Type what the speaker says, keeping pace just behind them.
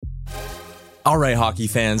All right, hockey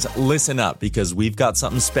fans, listen up because we've got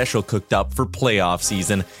something special cooked up for playoff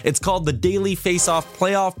season. It's called the Daily Face-Off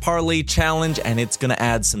Playoff Parlay Challenge, and it's going to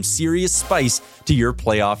add some serious spice to your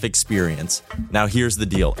playoff experience. Now, here's the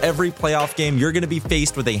deal. Every playoff game, you're going to be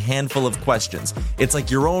faced with a handful of questions. It's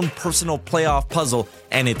like your own personal playoff puzzle,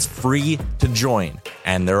 and it's free to join.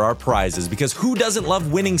 And there are prizes, because who doesn't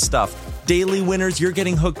love winning stuff? Daily winners, you're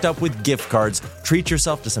getting hooked up with gift cards. Treat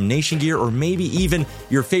yourself to some Nation gear or maybe even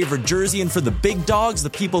your favorite jersey. And for the big dogs, the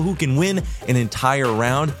people who can win an entire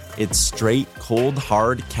round, it's straight, cold,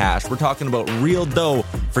 hard cash. We're talking about real dough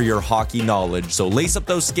for your hockey knowledge. So lace up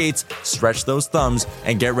those skates, stretch those thumbs,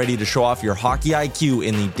 and get ready to show off your hockey IQ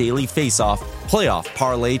in the Daily Face-Off Playoff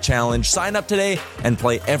Parlay Challenge. Sign up today and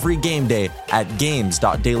play every game day at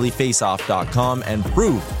games.dailyfaceoff.com and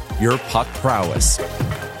prove your puck prowess.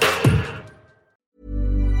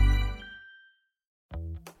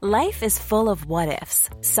 Life is full of what-ifs.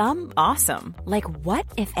 Some awesome, like what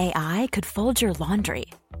if AI could fold your laundry?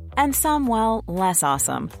 And some, well, less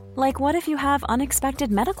awesome, like what if you have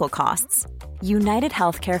unexpected medical costs? United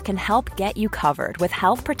Healthcare can help get you covered with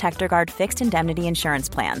Health Protector Guard fixed indemnity insurance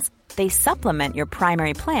plans. They supplement your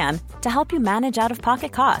primary plan to help you manage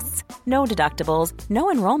out-of-pocket costs. No deductibles,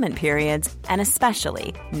 no enrollment periods, and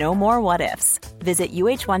especially no more what-ifs. Visit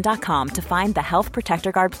uh1.com to find the Health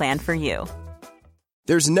Protector Guard plan for you.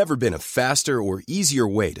 There's never been a faster or easier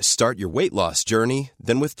way to start your weight loss journey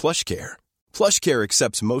than with PlushCare. PlushCare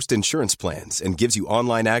accepts most insurance plans and gives you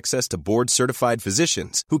online access to board-certified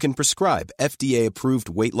physicians who can prescribe FDA-approved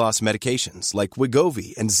weight loss medications like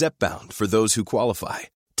Wegovy and Zepbound for those who qualify.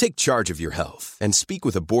 Take charge of your health and speak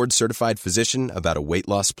with a board-certified physician about a weight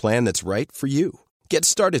loss plan that's right for you. Get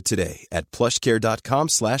started today at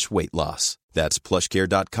plushcare.com/weight loss. That's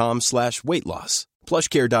plushcare.com/weight loss.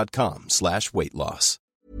 plushcare.com/weight loss.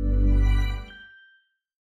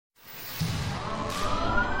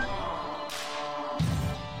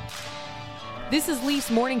 This is Leafs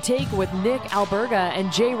Morning Take with Nick Alberga and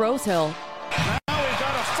Jay Rosehill. Now we've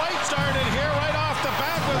got a fight started here right off the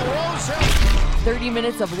bat with Rosehill. 30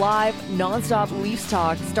 minutes of live, nonstop Leafs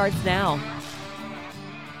talk starts now.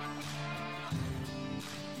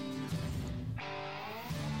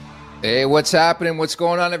 Hey, what's happening? What's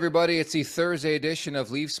going on, everybody? It's the Thursday edition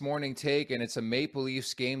of Leafs Morning Take, and it's a Maple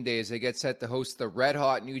Leafs game day as they get set to host the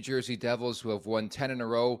red-hot New Jersey Devils, who have won 10 in a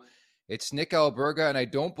row. It's Nick Alberga, and I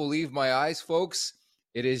don't believe my eyes, folks.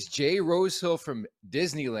 It is Jay Rosehill from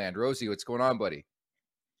Disneyland. Rosie, what's going on, buddy?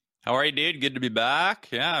 How are you, dude? Good to be back.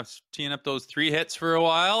 Yeah, I was teeing up those 3 hits for a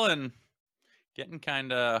while and getting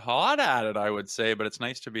kind of hot at it, I would say, but it's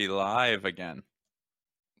nice to be live again.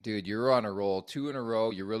 Dude, you're on a roll. 2 in a row.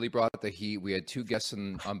 You really brought the heat. We had 2 guests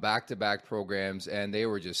on back-to-back programs, and they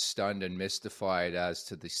were just stunned and mystified as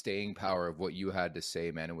to the staying power of what you had to say,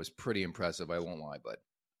 man. It was pretty impressive. I won't lie, bud.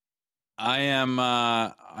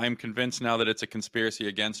 I'm convinced now that it's a conspiracy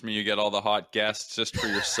against me. You get all the hot guests just for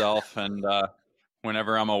yourself, and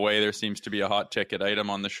whenever I'm away, there seems to be a hot ticket item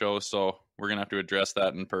on the show, so we're going to have to address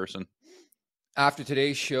that in person. After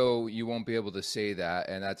today's show, you won't be able to say that,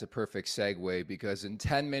 and that's a perfect segue because in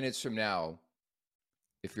 10 minutes from now,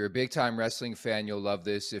 if you're a big-time wrestling fan, you'll love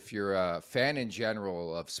this. If you're a fan in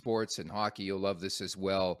general of sports and hockey, you'll love this as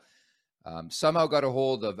well. Somehow got a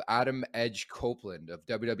hold of Adam Edge Copeland of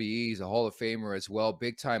WWE. He's a Hall of Famer as well,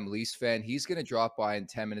 big-time Leafs fan. He's going to drop by in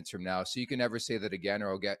 10 minutes from now, so you can never say that again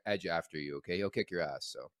or I'll get Edge after you, okay? He'll kick your ass.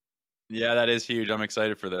 So, yeah, that is huge. I'm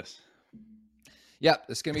excited for this. Yeah,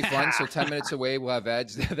 it's going to be fun. So 10 minutes away, we'll have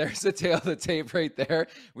Edge. There's the tail of the tape right there.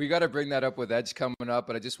 We got to bring that up with Edge coming up.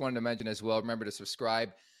 But I just wanted to mention as well, remember to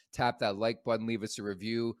subscribe, tap that like button, leave us a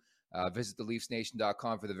review. Visit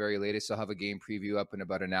theleafsnation.com for the very latest. I'll have a game preview up in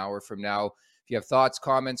about an hour from now. If you have thoughts,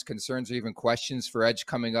 comments, concerns, or even questions for Edge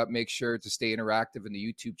coming up, make sure to stay interactive in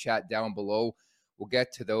the YouTube chat down below. We'll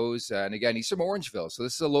get to those. And again, he's from Orangeville. So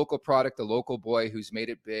this is a local product, a local boy who's made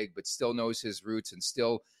it big, but still knows his roots and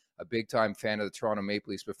still a big-time fan of the Toronto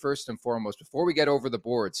Maple Leafs. But first and foremost, before we get over the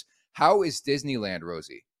boards, how is Disneyland,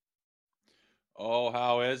 Rosie? Oh,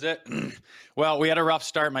 how is it? Well, we had a rough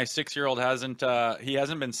start. My 6-year-old hasn't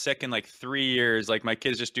been sick in like 3 years. Like my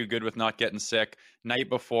kids just do good with not getting sick. Night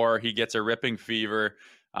before, he gets a ripping fever.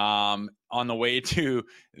 On the way to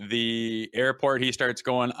the airport, he starts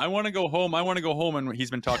going, I want to go home. And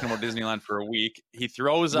he's been talking about Disneyland for a week. He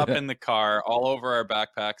throws up in the car all over our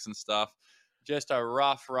backpacks and stuff. Just a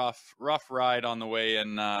rough ride on the way,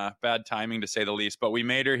 and bad timing to say the least. But we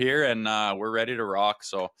made her here, and we're ready to rock.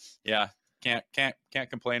 So yeah, can't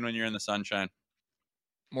complain when you're in the sunshine.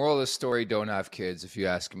 Moral of the story, don't have kids, if you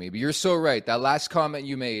ask me. But you're so right. That last comment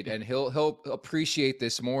you made, and he'll appreciate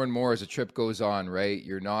this more and more as the trip goes on, right?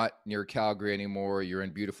 You're not near Calgary anymore. You're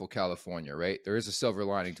in beautiful California, right? There is a silver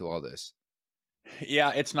lining to all this.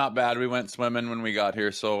 Yeah, it's not bad. We went swimming when we got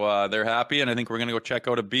here, so they're happy, and I think we're going to go check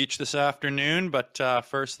out a beach this afternoon. But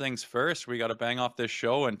first things first, we got to bang off this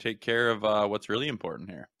show and take care of what's really important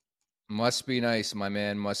here. Must be nice, my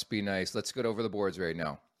man. Must be nice. Let's get over the boards right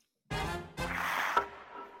now.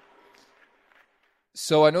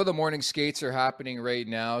 So I know the morning skates are happening right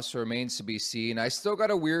now, so it remains to be seen. I still got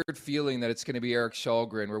a weird feeling that it's going to be Erik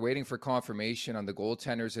Källgren. We're waiting for confirmation on the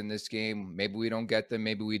goaltenders in this game. Maybe we don't get them.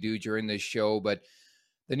 Maybe we do during this show. But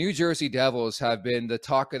the New Jersey Devils have been the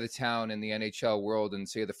talk of the town in the NHL world in,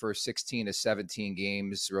 say, the first 16 to 17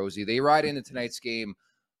 games, Rosie. They ride into tonight's game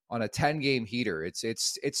on a 10-game heater.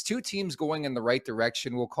 It's two teams going in the right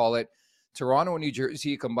direction, we'll call it. Toronto and New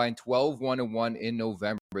Jersey combined 12-1-1 in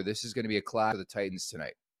November. This is going to be a clash of the Titans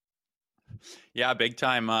tonight. Yeah, big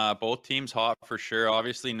time. Both teams hot for sure.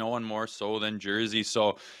 Obviously, no one more so than Jersey.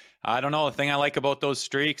 So I don't know. The thing I like about those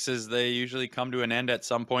streaks is they usually come to an end at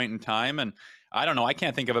some point in time. And I don't know. I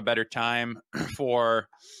can't think of a better time for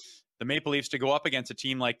the Maple Leafs to go up against a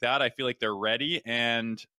team like that. I feel like they're ready.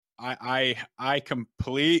 And I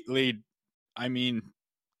completely,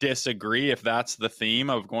 disagree if that's the theme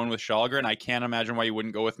of going with Källgren. I can't imagine why you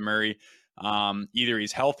wouldn't go with Murray. Either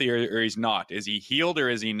he's healthy or he's not. Is he healed or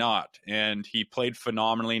is he not? And he played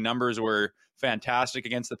phenomenally. Numbers were fantastic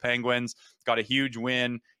against the Penguins. Got a huge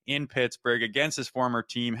win in Pittsburgh against his former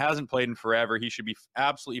team. Hasn't played in forever. He should be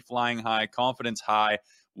absolutely flying high, confidence high.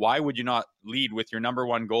 Why would you not lead with your number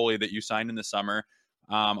one goalie that you signed in the summer?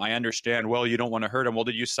 I understand, well, you don't want to hurt him. Well,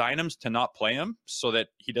 did you sign him to not play him so that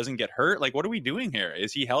he doesn't get hurt? Like, what are we doing here?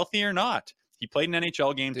 Is he healthy or not? He played an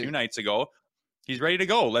NHL game 2 nights ago. He's ready to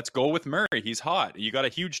go. Let's go with Murray. He's hot. You got a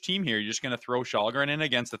huge team here. You're just going to throw Källgren in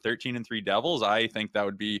against the 13-3 Devils? I think that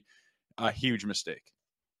would be a huge mistake.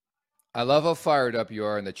 I love how fired up you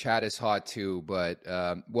are, and the chat is hot too, but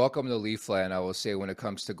welcome to Leafland, I will say, when it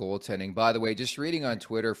comes to goaltending. By the way, just reading on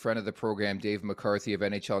Twitter, friend of the program, Dave McCarthy of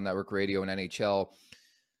NHL Network Radio and NHL,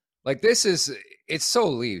 like it's so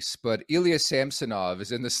Leafs, but Ilya Samsonov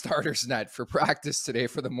is in the starter's net for practice today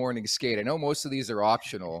for the morning skate. I know most of these are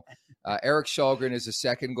optional. Erik Källgren is the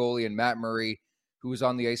second goalie, and Matt Murray, who was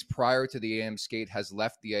on the ice prior to the AM skate, has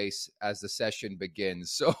left the ice as the session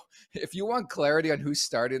begins. So if you want clarity on who's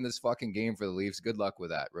starting this fucking game for the Leafs, good luck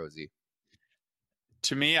with that, Rosie.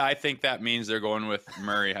 To me, I think that means they're going with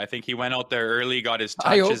Murray. I think he went out there early, got his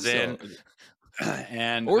touches in,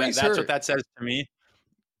 and that's what that says to me.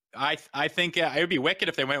 I think it would be wicked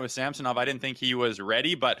if they went with Samsonov. I didn't think he was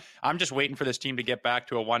ready, but I'm just waiting for this team to get back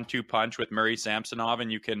to a 1-2 punch with Murray Samsonov,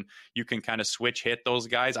 and you can kind of switch hit those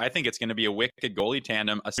guys. I think it's going to be a wicked goalie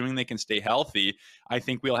tandem, assuming they can stay healthy. I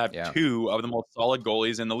think we'll have two of the most solid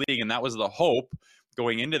goalies in the league, and that was the hope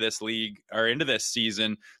going into this league or into this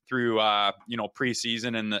season through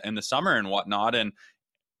preseason and the summer and whatnot. And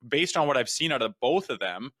based on what I've seen out of both of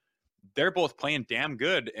them, they're both playing damn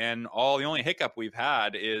good, and the only hiccup we've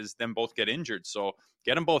had is them both get injured. So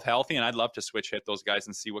get them both healthy, and I'd love to switch hit those guys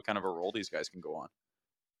and see what kind of a role these guys can go on.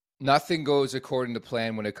 Nothing goes according to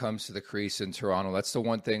plan when it comes to the crease in Toronto. That's the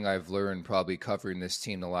one thing I've learned probably covering this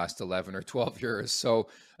team the last 11 or 12 years. So,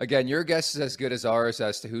 again, your guess is as good as ours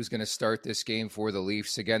as to who's going to start this game for the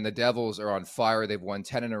Leafs. Again, the Devils are on fire. They've won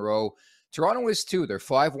 10 in a row. Toronto is too. They're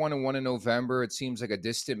 5-1-1 in November. It seems like a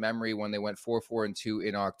distant memory when they went 4-4-2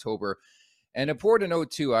 in October. And important to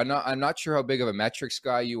note too, I'm not sure how big of a metrics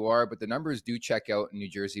guy you are, but the numbers do check out in New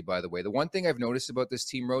Jersey, by the way. The one thing I've noticed about this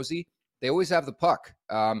team, Rosie, they always have the puck.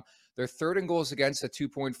 They're third in goals against at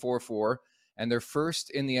 2.44, and they're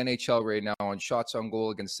first in the NHL right now on shots on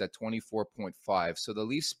goal against at 24.5. So the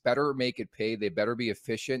Leafs better make it pay. They better be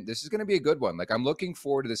efficient. This is going to be a good one. Like, I'm looking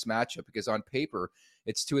forward to this matchup because on paper,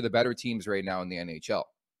 it's two of the better teams right now in the NHL.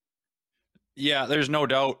 Yeah, there's no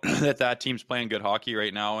doubt that team's playing good hockey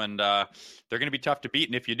right now, and they're going to be tough to beat.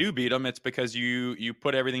 And if you do beat them, it's because you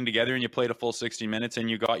put everything together and you played a full 60 minutes and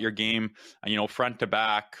you got your game, front to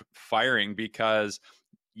back firing, because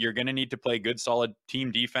you're going to need to play good, solid team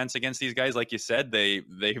defense against these guys. Like you said,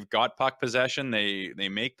 they've got puck possession. They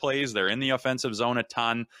make plays. They're in the offensive zone a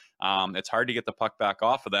ton. It's hard to get the puck back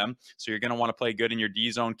off of them. So you're going to want to play good in your D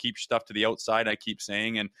zone, keep stuff to the outside, I keep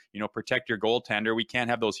saying, and, protect your goaltender. We can't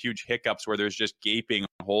have those huge hiccups where there's just gaping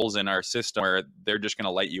holes in our system where they're just going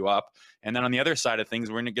to light you up. And then on the other side of things,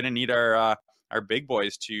 we're going to need our our big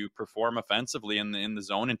boys to perform offensively in the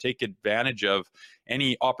zone and take advantage of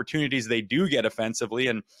any opportunities they do get offensively,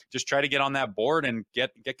 and just try to get on that board and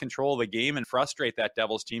get control of the game and frustrate that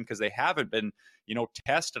Devils team, because they haven't been,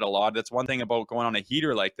 tested a lot. That's one thing about going on a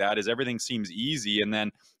heater like that, is everything seems easy, and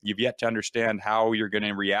then you've yet to understand how you're going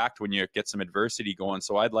to react when you get some adversity going.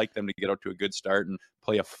 So I'd like them to get out to a good start and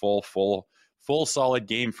play a full solid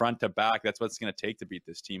game front to back. That's what it's going to take to beat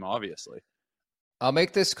this team, obviously. I'll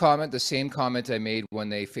make this comment, the same comment I made when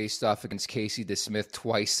they faced off against Casey DeSmith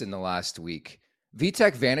twice in the last week.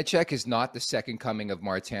 Vitek Vanacek is not the second coming of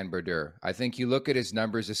Martin Brodeur. I think you look at his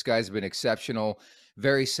numbers, this guy's been exceptional,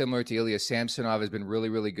 very similar to Ilya Samsonov, has been really,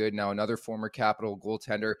 really good. Now another former Capital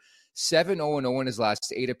goaltender, 7-0-0 in his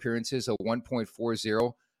last 8 appearances, a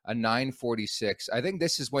 1.40, a 946. I think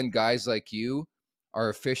this is when guys like you are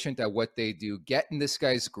efficient at what they do. Get in this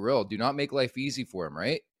guy's grill. Do not make life easy for him,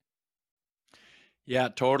 right? Yeah,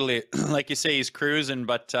 totally. Like you say, he's cruising,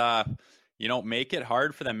 but make it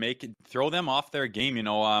hard for them. Throw them off their game.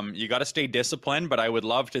 You got to stay disciplined, but I would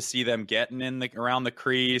love to see them getting around the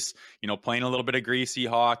crease, playing a little bit of greasy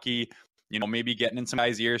hockey, maybe getting in some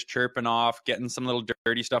guys' ears, chirping off, getting some little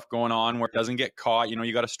dirty stuff going on where it doesn't get caught.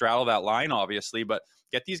 You got to straddle that line, obviously, but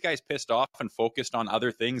get these guys pissed off and focused on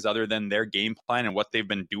other things other than their game plan and what they've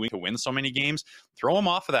been doing to win so many games. Throw them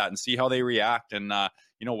off of that and see how they react, and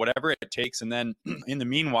whatever it takes. And then in the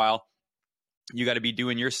meanwhile, you got to be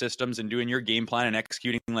doing your systems and doing your game plan and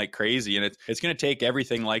executing like crazy. And it's going to take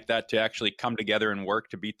everything like that to actually come together and work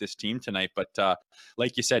to beat this team tonight. But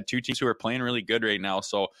like you said, 2 teams who are playing really good right now.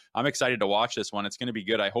 So I'm excited to watch this one. It's going to be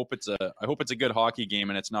good. I hope it's a good hockey game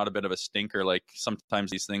and it's not a bit of a stinker like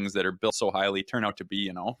sometimes these things that are built so highly turn out to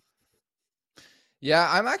be, Yeah,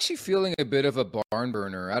 I'm actually feeling a bit of a barn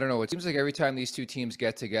burner. I don't know. It seems like every time these two teams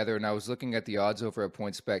get together, and I was looking at the odds over at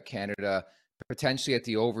PointsBet Canada, potentially at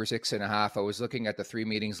the over 6.5. I was looking at the 3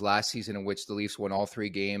 meetings last season in which the Leafs won all 3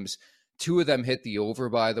 games. 2 of them hit the over,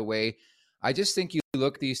 by the way. I just think you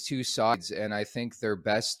look at these two sides, and I think their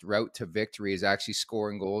best route to victory is actually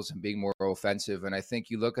scoring goals and being more offensive. And I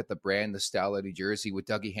think you look at the brand, the style of New Jersey with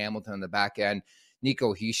Dougie Hamilton on the back end.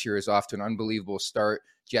 Nico Hischier is off to an unbelievable start.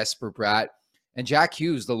 Jesper Bratt. And Jack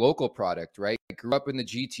Hughes, the local product, right? Grew up in the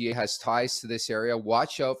GTA, has ties to this area.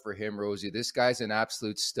 Watch out for him, Rosie. This guy's an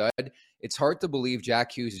absolute stud. It's hard to believe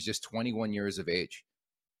Jack Hughes is just 21 years of age.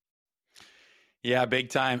 Yeah, big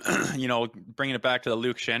time. Bringing it back to the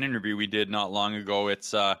Luke Shen interview we did not long ago, it's,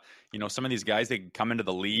 some of these guys, they come into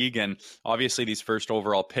the league, and obviously these first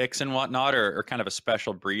overall picks and whatnot are kind of a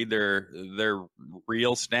special breed. They're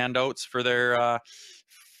real standouts for their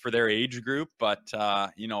age group. But,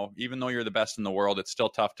 even though you're the best in the world, it's still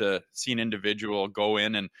tough to see an individual go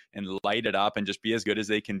in and light it up and just be as good as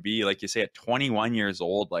they can be. Like you say, at 21 years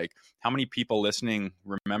old, like how many people listening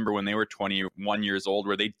remember when they were 21 years old?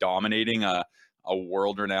 Were they dominating a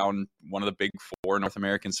world-renowned, one of the big 4 North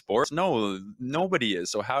American sports? No, nobody is.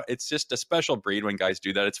 So it's just a special breed when guys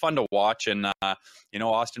do that. It's fun to watch. And,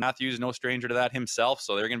 Austin Matthews, no stranger to that himself.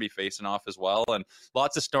 So they're going to be facing off as well. And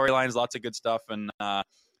lots of storylines, lots of good stuff, and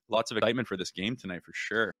lots of excitement for this game tonight for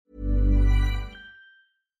sure.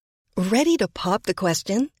 Ready to pop the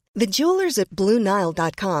question? The jewelers at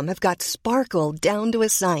BlueNile.com have got sparkle down to a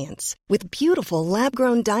science with beautiful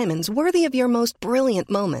lab-grown diamonds worthy of your most brilliant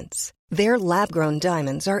moments. Their lab-grown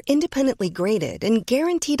diamonds are independently graded and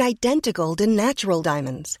guaranteed identical to natural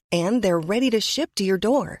diamonds. And they're ready to ship to your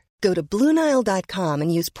door. Go to BlueNile.com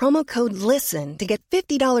and use promo code LISTEN to get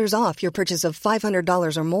 $50 off your purchase of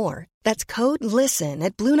 $500 or more. That's code LISTEN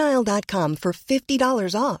at BlueNile.com for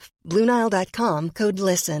 $50 off. BlueNile.com, code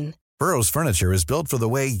LISTEN. Burrow's furniture is built for the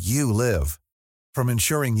way you live. From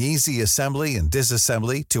ensuring easy assembly and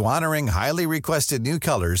disassembly to honoring highly requested new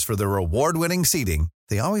colors for their award-winning seating,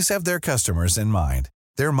 they always have their customers in mind.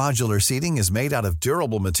 Their modular seating is made out of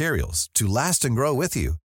durable materials to last and grow with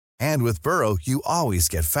you. And with Burrow, you always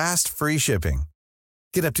get fast, free shipping.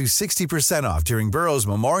 Get up to 60% off during Burrow's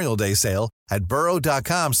Memorial Day sale at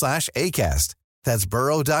burrow.com/ACAST. That's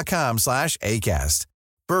burrow.com/ACAST.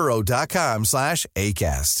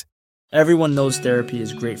 burrow.com/ACAST. Everyone knows therapy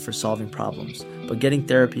is great for solving problems, but getting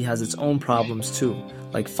therapy has its own problems too,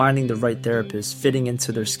 like finding the right therapist, fitting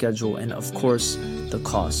into their schedule, and of course, the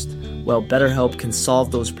cost. Well, BetterHelp can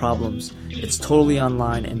solve those problems. It's totally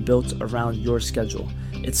online and built around your schedule.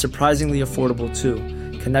 It's surprisingly affordable too.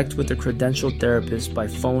 Connect with a credentialed therapist by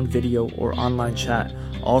phone, video, or online chat,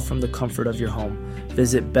 all from the comfort of your home.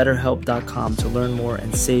 Visit BetterHelp.com to learn more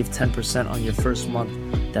and save 10% on your first month.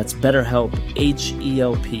 That's BetterHelp,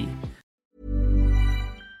 H-E-L-P.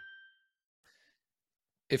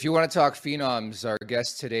 If you want to talk phenoms, our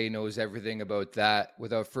guest today knows everything about that.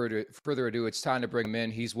 Without further ado, it's time to bring him in.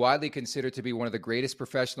 He's widely considered to be one of the greatest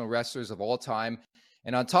professional wrestlers of all time.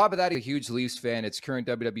 And on top of that, he's a huge Leafs fan. It's current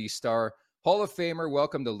WWE star, Hall of Famer.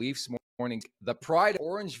 Welcome to Leafs Morning, the pride of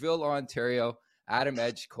Orangeville, Ontario, Adam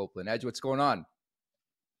Edge Copeland. Edge, what's going on?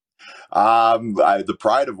 The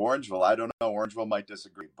pride of Orangeville. I don't know. Orangeville might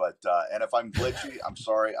disagree, but and if I'm glitchy, I'm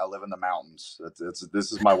sorry. I live in the mountains.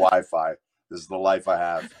 This is my Wi-Fi. This is the life I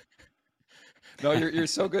have. No, you're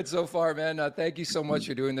so good so far, man. Thank you so much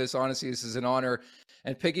for doing this. Honestly, this is an honor.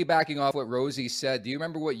 And piggybacking off what Rosie said, do you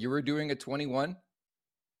remember what you were doing at 21?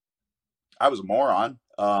 I was a moron.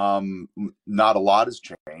 Not a lot has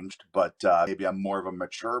changed, but maybe I'm more of a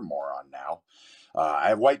mature moron now. I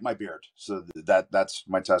have white in my beard, so that's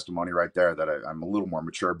my testimony right there that I'm a little more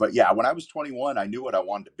mature. But yeah, when I was 21, I knew what I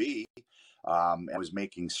wanted to be. I was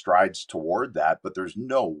making strides toward that, but there's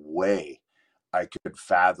no way I could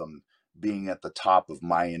fathom being at the top of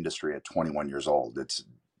my industry at 21 years old.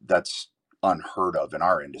 That's unheard of in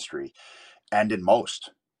our industry and in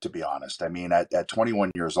most, to be honest. I mean, at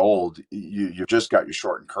 21 years old, you just got your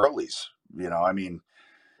short and curlies, I mean,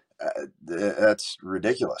 that's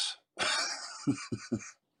ridiculous.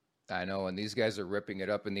 I know, and these guys are ripping it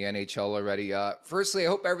up in the NHL already. Firstly, I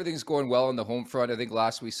hope everything's going well on the home front. I think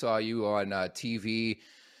last we saw you on TV.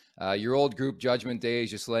 Your old group, Judgment Day,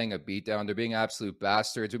 is just laying a beat down. They're being absolute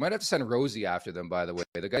bastards. We might have to send Rosie after them, by the way.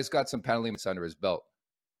 The guy's got some penalty minutes under his belt.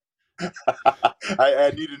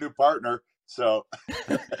 I need a new partner, so.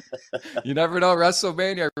 You never know.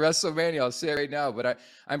 WrestleMania. I'll say it right now. But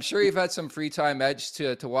I'm sure you've had some free time, Edge,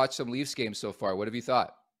 to watch some Leafs games so far. What have you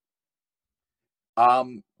thought? I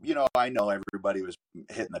know everybody was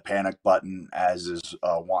hitting the panic button, as is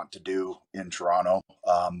wont to do in Toronto.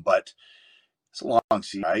 But it's a long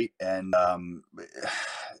season, right? And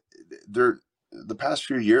the past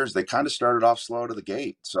few years, they kind of started off slow to the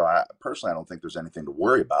gate. So I don't think there's anything to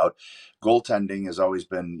worry about. Goaltending has always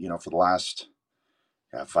been, for the last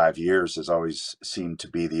 5 years, has always seemed to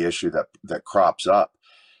be the issue that crops up.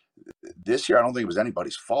 This year, I don't think it was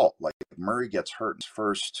anybody's fault. Like, Murray gets hurt in his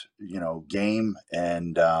first, game,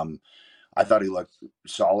 and I thought he looked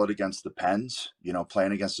solid against the Pens,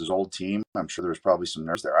 playing against his old team. I'm sure there was probably some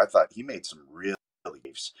nerves there. I thought he made some really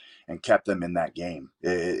saves and kept them in that game.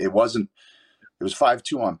 It was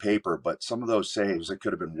 5-2 on paper, but some of those saves, it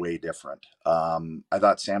could have been way different. I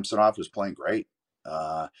thought Samsonov was playing great.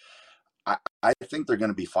 I think they're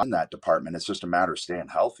going to be fine in that department. It's just a matter of staying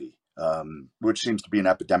healthy, which seems to be an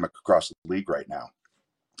epidemic across the league right now.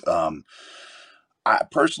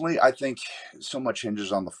 I think so much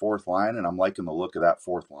hinges on the fourth line, and I'm liking the look of that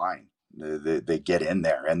fourth line. They get in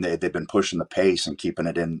there, and they've been pushing the pace and keeping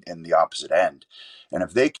it in the opposite end. And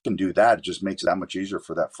if they can do that, it just makes it that much easier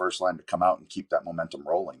for that first line to come out and keep that momentum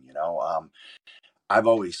rolling. I've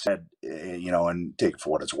always said, and take it for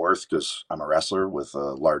what it's worth, because I'm a wrestler with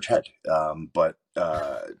a large head. But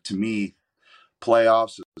to me,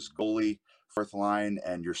 playoffs is goalie, fourth line,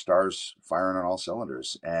 and your stars firing on all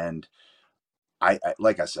cylinders. And I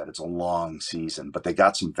like I said, it's a long season, but they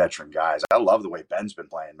got some veteran guys. I love the way Ben's been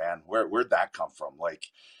playing, man. Where'd that come from? Like,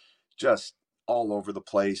 just all over the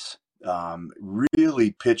place, really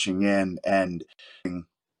pitching in and to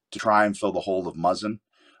try and fill the hole of Muzzin.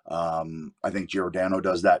 I think Giordano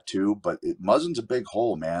does that too, but Muzzin's a big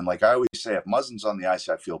hole, man. Like I always say, if Muzzin's on the ice,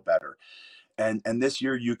 I feel better. And this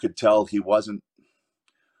year you could tell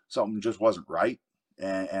something just wasn't right.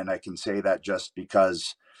 And I can say that just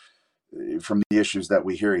because from the issues that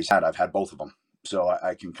we hear he's had, I've had both of them. So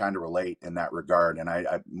I can kind of relate in that regard. And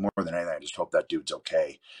I more than anything, I just hope that dude's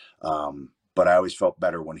okay. But I always felt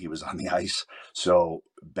better when he was on the ice. So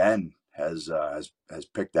Ben has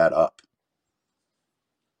picked that up.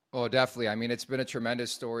 Oh, definitely. I mean, it's been a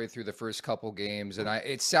tremendous story through the first couple games, and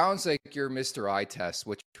it sounds like you're Mr. Eye Test,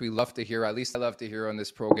 which we love to hear. At least I love to hear on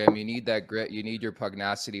this program. You need that grit. You need your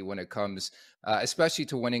pugnacity when it comes, especially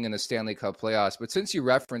to winning in the Stanley Cup playoffs. But since you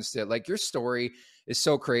referenced it, like, your story is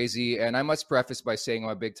so crazy, and I must preface by saying I'm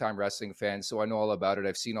a big-time wrestling fan, so I know all about it.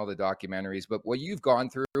 I've seen all the documentaries. But what you've gone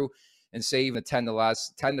through, and say even the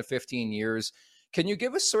last 10 to 15 years, can you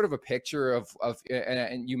give us sort of a picture of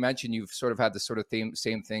and you mentioned you've sort of had the sort of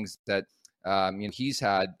same things that he's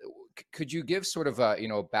had. Could you give sort of a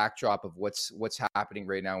backdrop of what's happening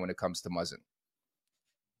right now when it comes to Muzzin?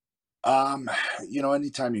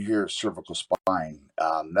 Anytime you hear cervical spine,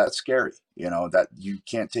 that's scary. That you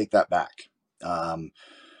can't take that back. And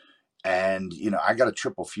I got a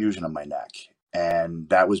triple fusion on my neck, and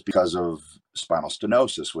that was because of spinal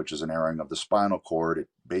stenosis, which is an narrowing of the spinal cord. It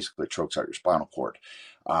basically chokes out your spinal cord.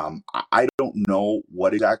 I don't know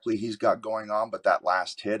what exactly he's got going on, but that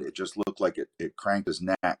last hit, it just looked like it cranked his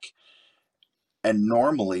neck. And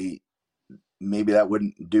normally, maybe that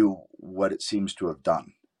wouldn't do what it seems to have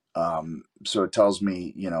done. So it tells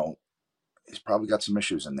me, he's probably got some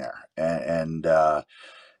issues in there, and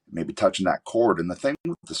maybe touching that cord. And the thing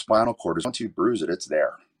with the spinal cord is once you bruise it, it's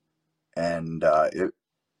there. And it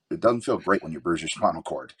doesn't feel great when you bruise your spinal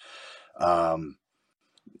cord.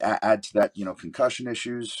 Add to that, concussion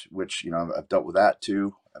issues, which, I've dealt with that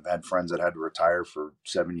too. I've had friends that had to retire for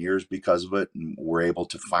 7 years because of it, and were able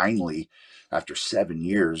to finally, after 7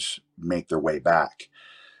 years, make their way back.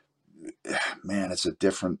 Man, it's a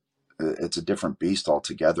different beast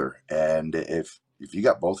altogether. And if you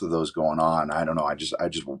got both of those going on, I don't know. I just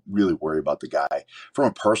really worry about the guy from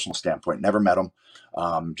a personal standpoint. Never met him.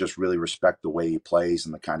 Just really respect the way he plays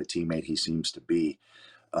and the kind of teammate he seems to be.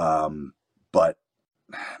 But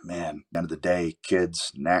man, end of the day,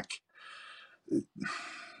 kids, neck,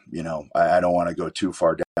 I don't want to go too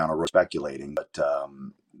far down a road speculating, but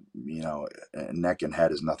neck and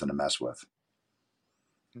head is nothing to mess with.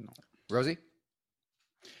 Rosie?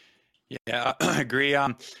 Yeah, I agree.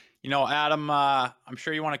 Adam, I'm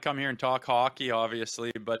sure you want to come here and talk hockey,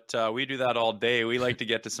 obviously, but we do that all day. We like to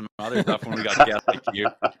get to some other stuff when we got guests like you.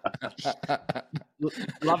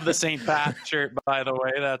 Love the St. Pat shirt, by the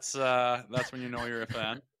way. That's when you know you're a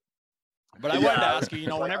fan. But I wanted to ask you,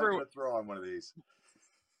 whenever I'm gonna throw on one of these.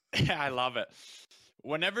 Yeah, I love it.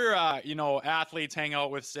 Whenever, athletes hang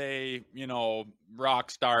out with, say, rock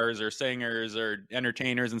stars or singers or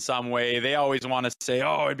entertainers in some way, they always want to say,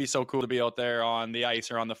 oh, it'd be so cool to be out there on the ice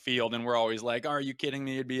or on the field. And we're always like, are you kidding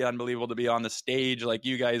me? It'd be unbelievable to be on the stage like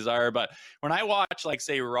you guys are. But when I watch, like,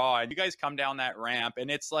 say, Raw, and you guys come down that ramp, and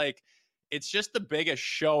it's like, it's just the biggest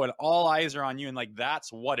show and all eyes are on you. And like,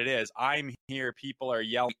 that's what it is. I'm here. People are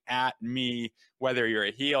yelling at me, whether you're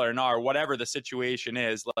a heel or not, or whatever the situation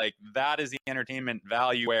is. Like, that is the entertainment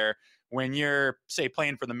value, where when you're, say,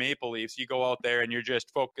 playing for the Maple Leafs, you go out there and you're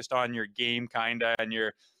just focused on your game and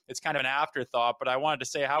it's kind of an afterthought. But I wanted to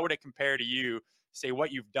say, how would it compare to you, say,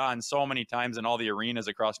 what you've done so many times in all the arenas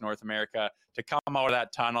across North America, to come out of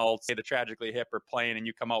that tunnel, say the Tragically Hip are playing, and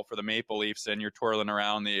you come out for the Maple Leafs and you're twirling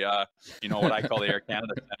around the, what I call the Air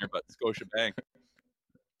Canada Center, but Scotiabank.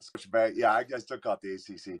 Scotiabank, yeah, I still call it the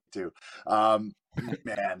ACC too. Man,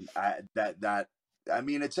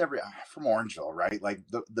 it's from Orangeville, right? Like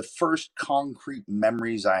the first concrete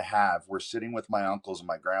memories I have were sitting with my uncles and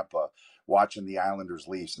my grandpa watching the Islanders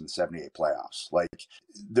Leafs in the '78 playoffs. Like,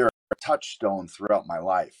 they're a touchstone throughout my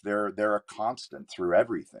life. They're a constant through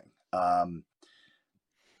everything. I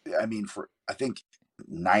think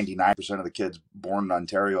 99% of the kids born in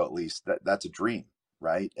Ontario, at least, that's a dream,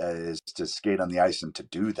 right? Is to skate on the ice and to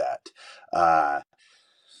do that.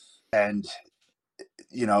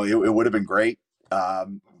 It would have been great.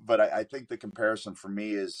 But I think the comparison for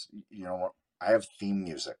me is, I have theme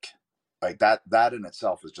music. Like that in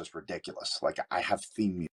itself is just ridiculous. Like, I have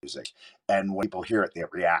theme music, and when people hear it, they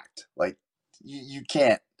react. Like, you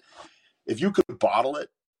can't, if you could bottle it,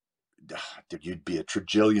 dude, you'd be a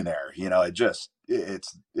trillionaire.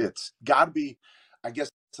 It's got to be, I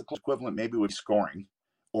guess the equivalent maybe would be scoring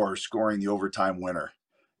the overtime winner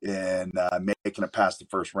and making it past the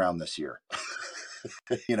first round this year.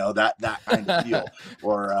 that kind of feel.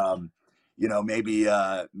 Or maybe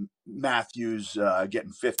Matthews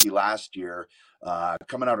getting 50 last year,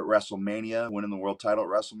 coming out at WrestleMania, winning the world title at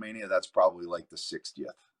WrestleMania. That's probably like the 60th.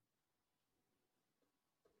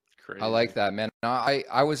 Crazy. I like that, man.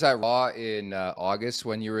 I was at Raw in August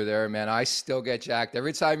when you were there, man. I still get jacked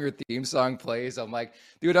every time your theme song plays. I'm like,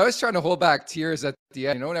 dude, I was trying to hold back tears at the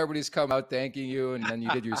end. When everybody's come out thanking you, and then you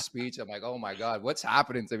did your speech. I'm like, oh my God, what's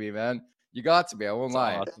happening to me, man? You got to be. I won't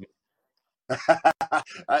lie. Awesome.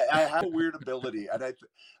 I have a weird ability, and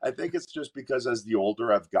I think it's just because as the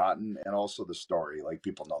older I've gotten, and also the story, like,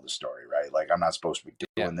 people know the story, right? Like, I'm not supposed to be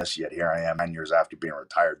doing this yet. Here I am 9 years after being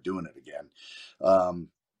retired doing it again.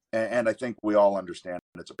 And I think we all understand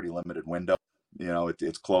it's a pretty limited window.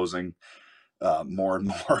 It's closing more and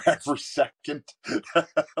more every second.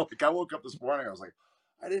 Like, I woke up this morning, I was like,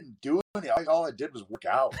 I didn't do anything. All I did was work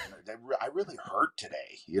out. I really hurt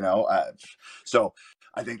today, so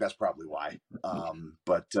I think that's probably why.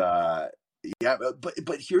 But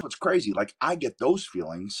here's what's crazy. Like, I get those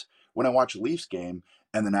feelings when I watch a Leafs game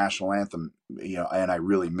and the national anthem, and I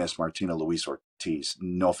really miss Martina Luis Ortiz.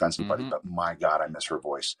 No offense to anybody, but my God, I miss her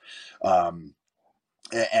voice. And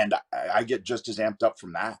I get just as amped up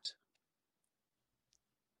from that.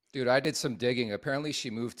 Dude, I did some digging. Apparently she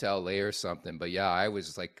moved to LA or something. But yeah, I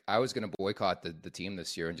was going to boycott the team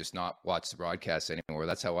this year and just not watch the broadcast anymore.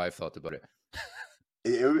 That's how I felt about it.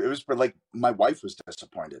 It was like my wife was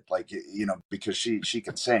disappointed, like, because she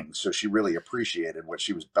can sing, so she really appreciated what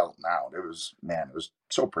she was belting out. It was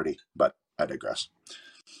so pretty, but I digress.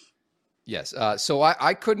 Yes. So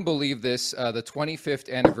I couldn't believe this. The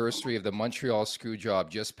 25th anniversary of the Montreal Screwjob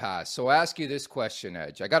just passed. So I ask you this question,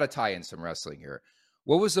 Edge. I got to tie in some wrestling here.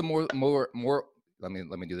 What was the more let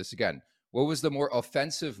me do this again. What was the more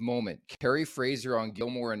offensive moment? Kerry Fraser on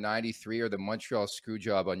Gilmore in 93 or the Montreal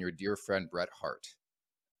Screwjob on your dear friend Bret Hart?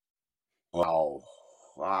 Wow.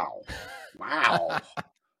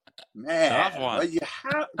 Man. Tough one.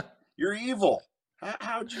 You're evil.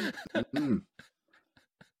 How'd you?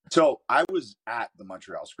 So I was at the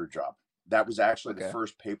Montreal Screwjob. That was actually the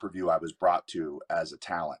first pay-per-view I was brought to as a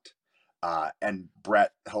talent. And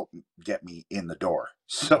Bret helped get me in the door.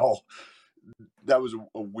 So that was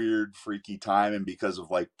a weird, freaky time. And because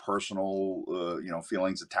of like personal,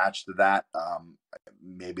 feelings attached to that,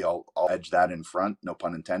 maybe I'll edge that in front, no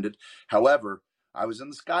pun intended. However, I was in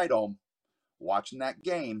the Sky Dome watching that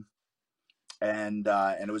game, and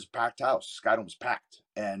it was a packed house. Sky Dome was packed,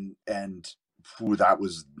 and that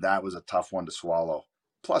was a tough one to swallow.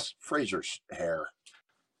 Plus Fraser's hair.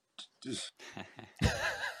 Just...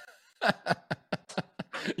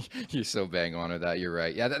 You're so bang on with that. You're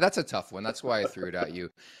right. Yeah, that's a tough one. That's why I threw it at you.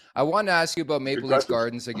 I wanted to ask you about Maple Leaf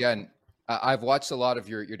Gardens again. I've watched a lot of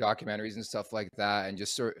your documentaries and stuff like that, and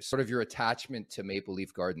just sort of your attachment to Maple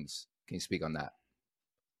Leaf Gardens. Can you speak on that?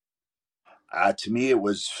 To me, it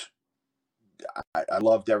was. I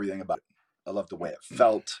loved everything about it. I loved the way it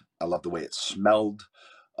felt. I loved the way it smelled.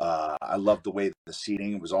 I loved the way the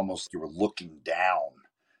seating. It was almost you were looking down.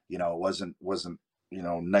 It wasn't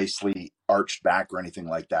nicely arched back or anything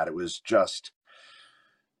like that. It was just,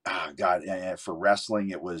 God, for wrestling,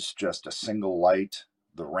 it was just a single light,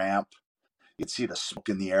 the ramp. You'd see the smoke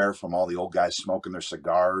in the air from all the old guys smoking their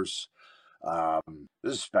cigars.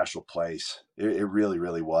 This is a special place. It really,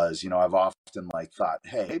 really was. I've often thought,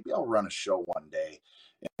 hey, maybe I'll run a show one day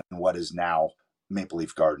in what is now Maple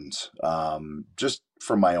Leaf Gardens, just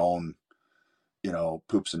for my own,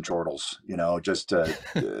 poops and chortles, just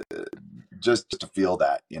to just to feel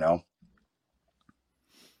that,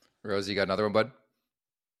 Rosie, you got another one, bud?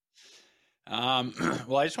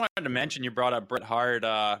 Well, I just wanted to mention you brought up Bret Hart.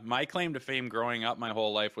 My claim to fame growing up my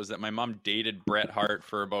whole life was that my mom dated Bret Hart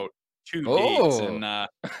for about 2 dates, and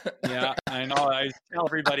yeah, I know I tell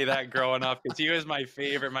everybody that growing up because he was my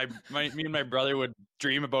favorite. Me and my brother would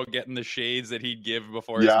dream about getting the shades that he'd give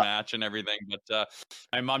before his match and everything. But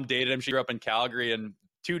my mom dated him. She grew up in Calgary, and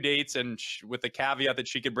 2 dates, and with the caveat that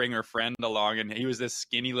she could bring her friend along. And he was this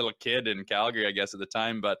skinny little kid in Calgary, I guess, at the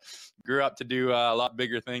time, but grew up to do a lot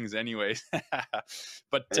bigger things anyways.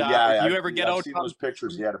 But you ever get out those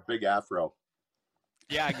pictures? He had a big afro.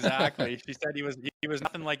 Yeah, exactly. She said he was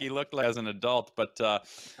nothing like he looked like as an adult. But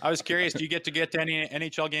I was curious, do you get to any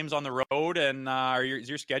NHL games on the road, and is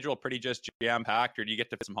your schedule pretty just jam packed, or do you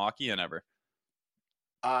get to fit some hockey in ever?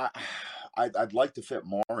 I'd like to fit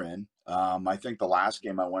more in. I think the last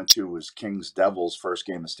game I went to was Kings Devils, first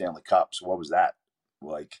game of Stanley Cup. So what was that?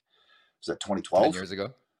 Was that 2012? 10 years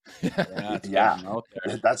ago. Yeah.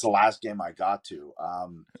 That's the last game I got to.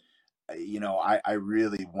 I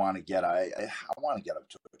really want to get. I want to get up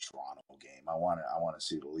to a Toronto game. I want to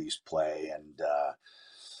see the Leafs play, and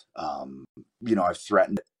I've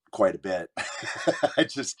threatened it quite a bit. I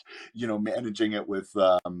just, managing it with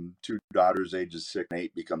 2 daughters, ages 6 and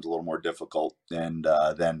 8, becomes a little more difficult. And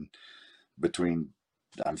then between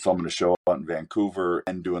I'm filming a show out in Vancouver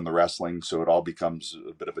and doing the wrestling, so it all becomes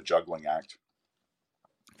a bit of a juggling act.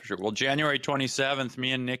 For sure. Well, January 27th,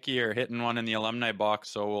 me and Nikki are hitting one in the alumni box,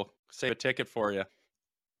 so we'll save a ticket for you.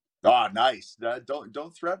 Oh, nice.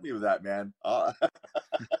 Don't threaten me with that, man. No,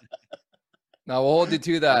 we'll hold you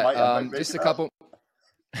to that. I might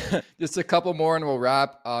just a couple more and we'll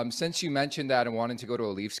wrap. Since you mentioned that and wanting to go to a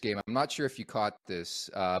Leafs game, I'm not sure if you caught this,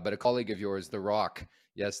 but a colleague of yours, The Rock,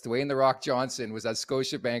 yes, Dwayne "The Rock" Johnson, was at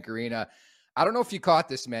Scotiabank Arena. I don't know if you caught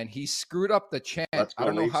this, man. He screwed up the chant. I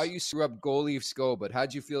don't know how you screw up "Go Leafs Go," but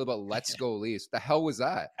how'd you feel about "Let's Go Leafs"? The hell was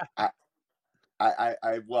that? I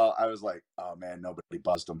was like, oh man, nobody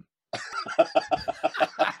buzzed him.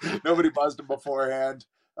 Nobody buzzed him beforehand.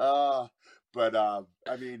 But I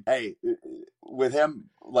mean, hey, with him,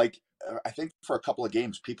 I think for a couple of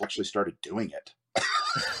games, people actually started doing it.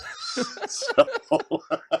 So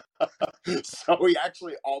he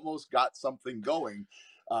actually almost got something going.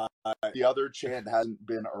 The other chant hasn't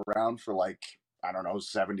been around for I don't know,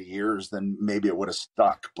 70 years, then maybe it would have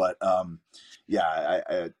stuck. But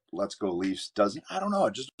yeah, Let's Go Leafs doesn't, I don't know,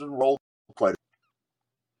 it just doesn't roll quite.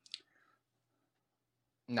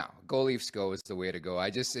 No, go Leafs go is the way to go.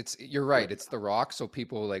 You're right. It's The Rock. So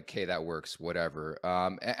people like, okay, that works, whatever.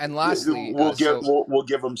 And lastly, We'll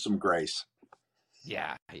give him some grace.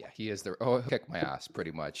 Yeah, he is there. Oh, kick my ass,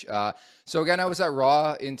 pretty much. So again, I was at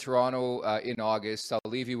Raw in Toronto in August. I'll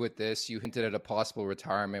leave you with this. You hinted at a possible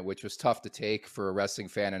retirement, which was tough to take for a wrestling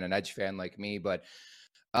fan and an Edge fan like me. But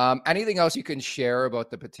anything else you can share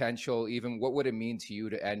about the potential? Even what would it mean to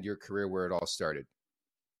you to end your career where it all started?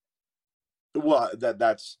 Well,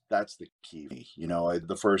 that's the key. You know,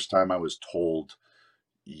 the first time I was told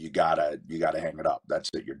you gotta hang it up.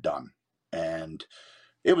 That's it. You're done. And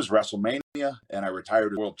it was WrestleMania, and I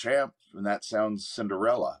retired as world champ, and that sounds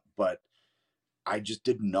Cinderella, but I just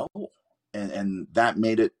didn't know, and that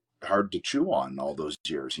made it hard to chew on all those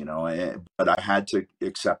years, you know. But I had to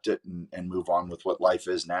accept it and move on with what life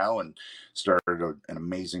is now, and started an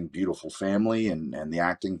amazing, beautiful family, and the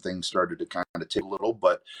acting thing started to kind of take a little.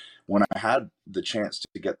 But when I had the chance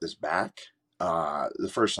to get this back,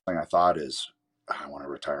 the first thing I thought is, I want to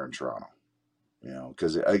retire in Toronto. You know,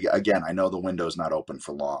 because again, I know the window's not open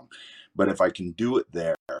for long, but if I can do it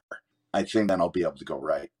there, I think then I'll be able to go,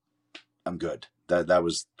 right, I'm good. That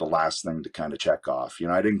was the last thing to kind of check off. You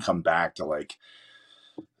know, I didn't come back to like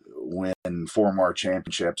win 4 more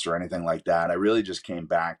championships or anything like that. I really just came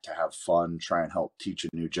back to have fun, try and help teach a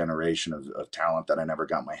new generation of talent that I never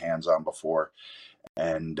got my hands on before.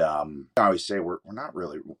 And I always say we're not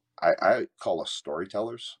really, I call us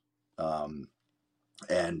storytellers.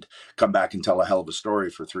 And come back and tell a hell of a story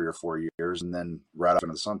for 3 or 4 years, and then right off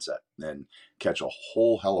into the sunset and catch a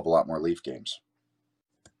whole hell of a lot more Leaf games.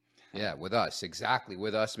 Yeah, with us, exactly.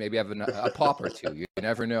 With us, maybe have a pop or two. You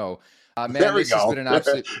never know. Man, there we this go. has been an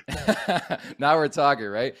absolute. Now we're talking,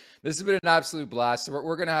 right? This has been an absolute blast.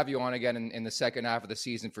 We're going to have you on again in the second half of the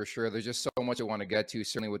season for sure. There's just so much I want to get to,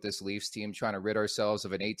 certainly with this Leafs team, trying to rid ourselves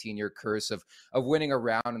of an 18-year curse of winning a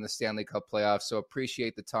round in the Stanley Cup playoffs. So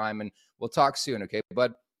appreciate the time, and we'll talk soon, okay,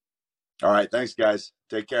 bud? All right. Thanks, guys.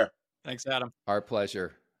 Take care. Thanks, Adam. Our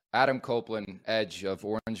pleasure. Adam Copeland, Edge of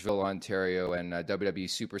Orangeville, Ontario, and WWE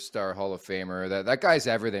Superstar Hall of Famer. That guy's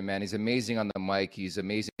everything, man. He's amazing on the mic. He's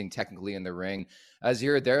amazing technically in the ring. As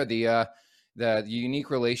you heard there, the unique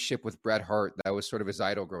relationship with Bret Hart, that was sort of his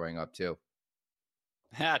idol growing up too.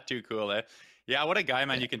 Yeah, too cool, eh? Yeah, what a guy,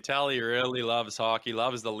 man. You can tell he really loves hockey,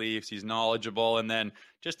 loves the Leafs. He's knowledgeable. And then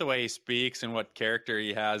just the way he speaks and what character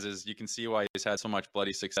he has is you can see why he's had so much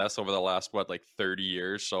bloody success over the last, 30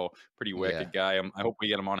 years. So pretty wicked guy. I hope we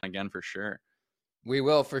get him on again for sure. We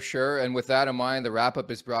will for sure. And with that in mind, the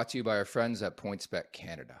wrap-up is brought to you by our friends at PointsBet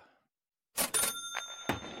Canada.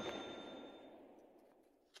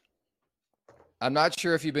 I'm not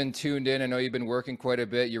sure if you've been tuned in. I know you've been working quite a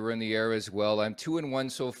bit. You were in the air as well. I'm 2-1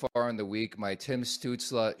 so far in the week. My Tim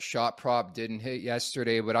Stützle shot prop didn't hit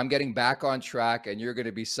yesterday, but I'm getting back on track, and you're going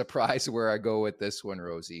to be surprised where I go with this one,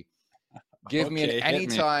 Rosie. Give me an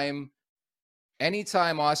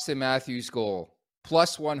anytime Austin Matthews goal,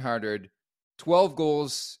 plus 100, 12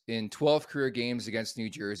 goals in 12 career games against New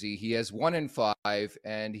Jersey. He has 1 in 5,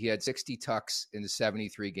 and he had 60 tucks in the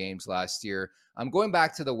 73 games last year. I'm going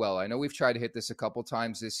back to the well. I know we've tried to hit this a couple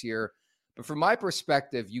times this year, but from my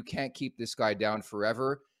perspective, you can't keep this guy down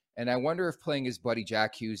forever. And I wonder if playing his buddy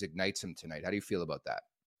Jack Hughes ignites him tonight. How do you feel about that?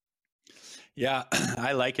 Yeah,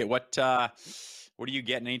 I like it. What do you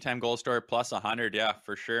get an anytime goal scorer plus 100? Yeah,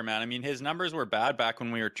 for sure, man. I mean, his numbers were bad back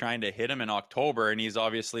when we were trying to hit him in October, and he's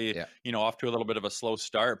obviously, off to a little bit of a slow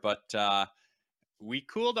start, but we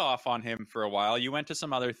cooled off on him for a while. You went to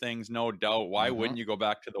some other things, no doubt. Why wouldn't you go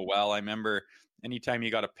back to the well? I remember anytime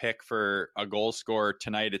you got a pick for a goal scorer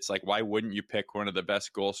tonight, it's like, why wouldn't you pick one of the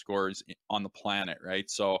best goal scorers on the planet, right?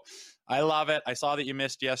 So I love it. I saw that you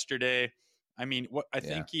missed yesterday. I mean, I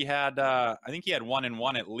think he had 1 in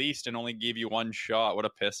 1 at least, and only gave you 1 shot. What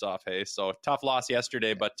a piss off, hey? So tough loss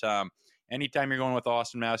yesterday, but anytime you're going with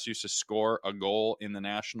Austin Matthews to score a goal in the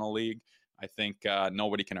National League, I think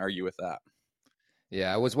nobody can argue with that.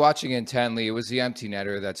 Yeah, I was watching intently. It was the empty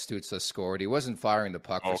netter that Stützle scored. He wasn't firing the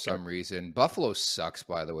puck for some reason. Buffalo sucks,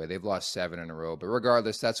 by the way. They've lost 7 in a row. But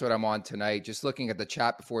regardless, that's what I'm on tonight. Just looking at the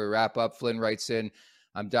chat before we wrap up, Flynn writes in,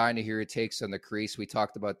 I'm dying to hear your takes on the crease. We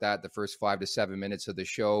talked about that the first 5 to 7 minutes of the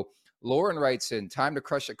show. Lauren writes in, time to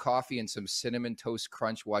crush a coffee and some Cinnamon Toast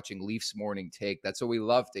Crunch watching Leafs Morning Take. That's what we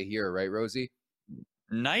love to hear, right, Rosie?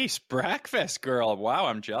 Nice breakfast, girl. Wow,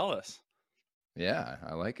 I'm jealous. Yeah,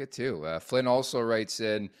 I like it too. Flynn also writes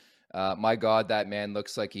in, My God, that man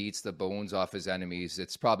looks like he eats the bones off his enemies.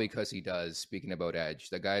 It's probably because he does. Speaking about Edge,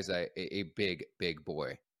 the guy's a big, big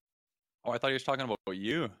boy. Oh, I thought he was talking about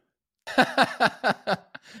you.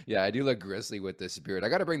 Yeah, I do look grizzly with this beard. I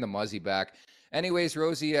got to bring the muzzy back. Anyways,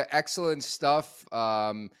 Rosie, excellent stuff.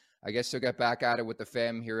 I guess you'll get back at it with the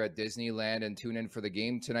fam here at Disneyland and tune in for the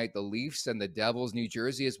game tonight. The Leafs and the Devils. New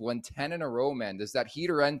Jersey has won 10 in a row, man. Does that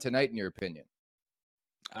heater end tonight, in your opinion?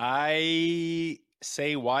 I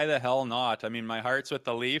say, why the hell not? I mean, my heart's with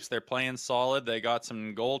the Leafs. They're playing solid. They got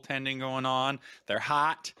some goaltending going on. They're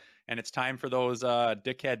hot. And it's time for those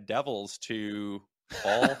dickhead Devils to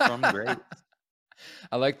fall from grace.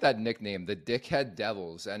 I like that nickname, the Dickhead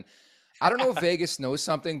Devils. And I don't know if Vegas knows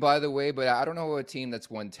something, by the way, but I don't know a team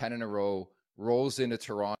that's won 10 in a row rolls into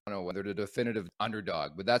Toronto when they're the definitive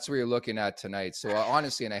underdog. But that's where you're looking at tonight. So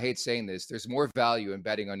honestly, and I hate saying this, there's more value in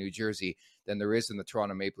betting on New Jersey than there is in the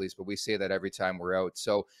Toronto Maple Leafs. But we say that every time we're out.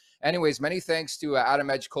 So anyways, many thanks to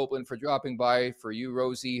Adam Edge Copeland for dropping by, for you,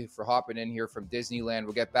 Rosie, for hopping in here from Disneyland.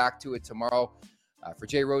 We'll get back to it tomorrow. For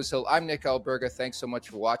Jay Rosehill, I'm Nick Alberga. Thanks so much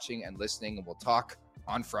for watching and listening, and we'll talk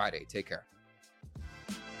on Friday. Take care.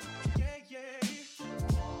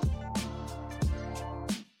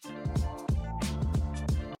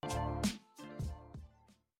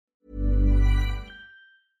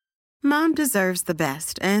 Mom deserves the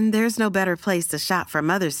best, and there's no better place to shop for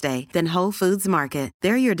Mother's Day than Whole Foods Market.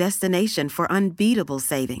 They're your destination for unbeatable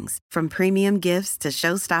savings, from premium gifts to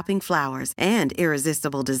show-stopping flowers and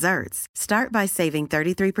irresistible desserts. Start by saving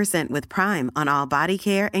 33% with Prime on all body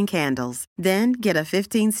care and candles. Then get a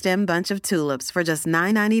 15-stem bunch of tulips for just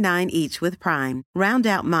 $9.99 each with Prime. Round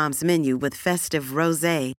out Mom's menu with festive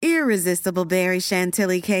rosé, irresistible berry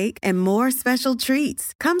chantilly cake, and more special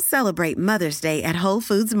treats. Come celebrate Mother's Day at Whole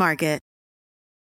Foods Market.